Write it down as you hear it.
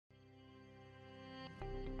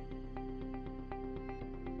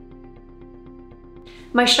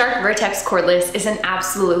My Shark Vertex cordless is an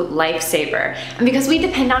absolute lifesaver, and because we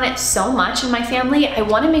depend on it so much in my family, I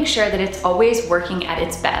want to make sure that it's always working at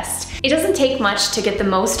its best. It doesn't take much to get the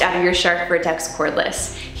most out of your Shark Vertex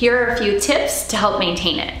cordless. Here are a few tips to help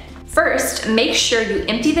maintain it. First, make sure you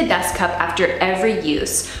empty the dust cup after every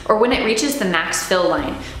use, or when it reaches the max fill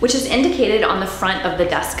line, which is indicated on the front of the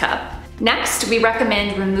dust cup. Next, we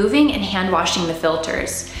recommend removing and hand washing the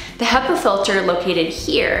filters. The HEPA filter located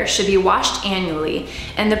here should be washed annually,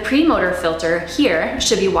 and the pre-motor filter here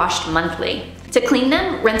should be washed monthly. To clean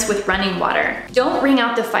them, rinse with running water. Don't wring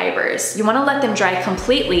out the fibers. You want to let them dry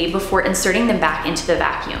completely before inserting them back into the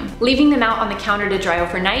vacuum. Leaving them out on the counter to dry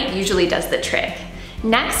overnight usually does the trick.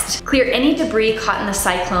 Next, clear any debris caught in the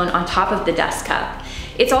cyclone on top of the dust cup.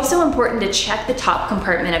 It's also important to check the top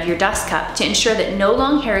compartment of your dust cup to ensure that no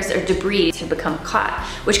long hairs or debris have become caught,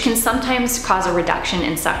 which can sometimes cause a reduction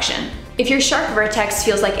in suction. If your Shark Vertex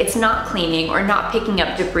feels like it's not cleaning or not picking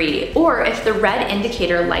up debris, or if the red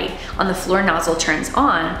indicator light on the floor nozzle turns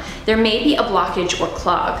on, there may be a blockage or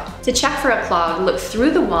clog. To check for a clog, look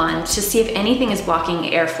through the wand to see if anything is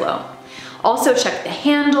blocking airflow. Also check the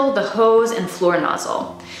handle, the hose, and floor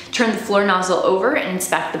nozzle. Turn the floor nozzle over and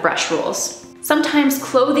inspect the brush rolls. Sometimes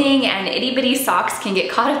clothing and itty-bitty socks can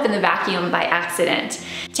get caught up in the vacuum by accident.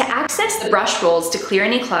 To access the brush rolls to clear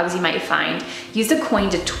any clogs you might find, use a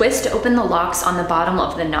coin to twist open the locks on the bottom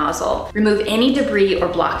of the nozzle. Remove any debris or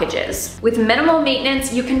blockages. With minimal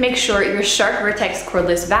maintenance, you can make sure your Shark Vertex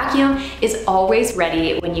cordless vacuum is always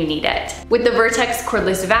ready when you need it. With the Vertex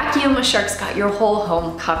cordless vacuum, Shark's got your whole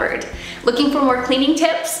home covered. Looking for more cleaning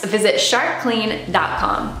tips? Visit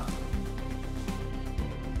sharkclean.com.